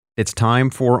It's time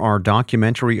for our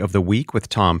documentary of the week with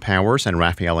Tom Powers and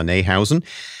Raffaella Nehausen.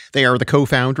 They are the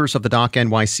co-founders of the Doc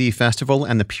NYC Festival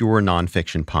and the Pure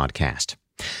Nonfiction Podcast.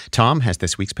 Tom has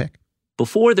this week's pick.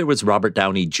 Before there was Robert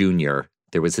Downey Jr.,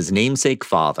 there was his namesake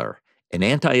father, an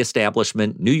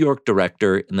anti-establishment New York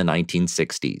director in the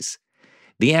 1960s.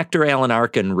 The actor Alan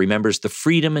Arkin remembers the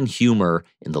freedom and humor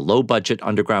in the low-budget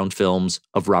underground films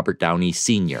of Robert Downey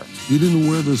Sr. You didn't know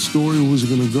where the story was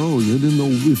going to go. You didn't know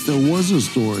if there was a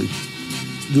story.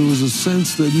 There was a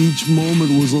sense that each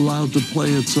moment was allowed to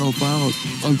play itself out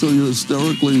until you're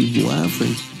hysterically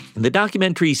laughing. In the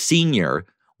documentary Senior,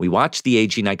 we watch the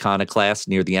aging iconoclast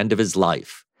near the end of his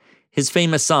life. His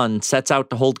famous son sets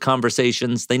out to hold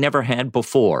conversations they never had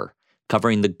before,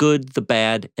 covering the good, the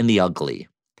bad, and the ugly.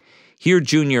 Here,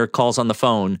 Junior calls on the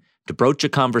phone to broach a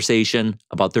conversation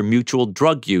about their mutual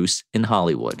drug use in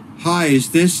Hollywood. Hi,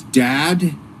 is this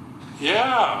Dad?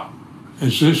 Yeah.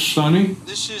 Is this Sonny?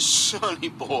 This is Sonny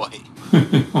boy.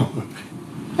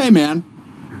 Hey, man.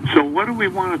 So what do we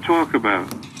want to talk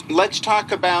about? Let's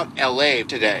talk about L.A.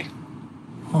 today.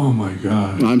 Oh, my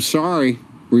God. I'm sorry.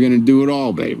 We're going to do it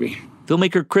all, baby.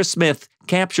 Filmmaker Chris Smith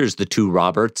captures the two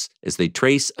Roberts as they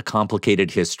trace a complicated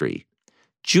history.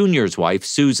 Junior's wife,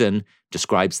 Susan,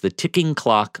 describes the ticking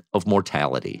clock of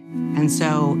mortality. And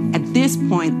so at this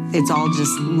point, it's all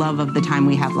just love of the time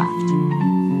we have left.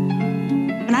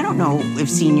 And I don't know if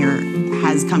Senior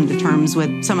has come to terms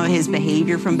with some of his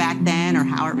behavior from back then or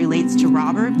how it relates to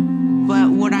Robert. But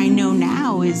what I know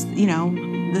now is,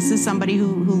 this is somebody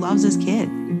who loves his kid.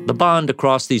 The bond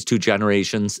across these two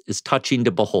generations is touching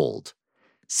to behold.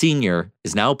 Senior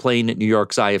is now playing at New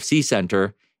York's IFC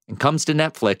Center and comes to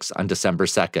Netflix on December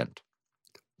 2nd.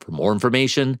 For more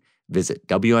information, visit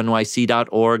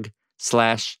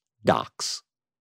wnyc.org/docs.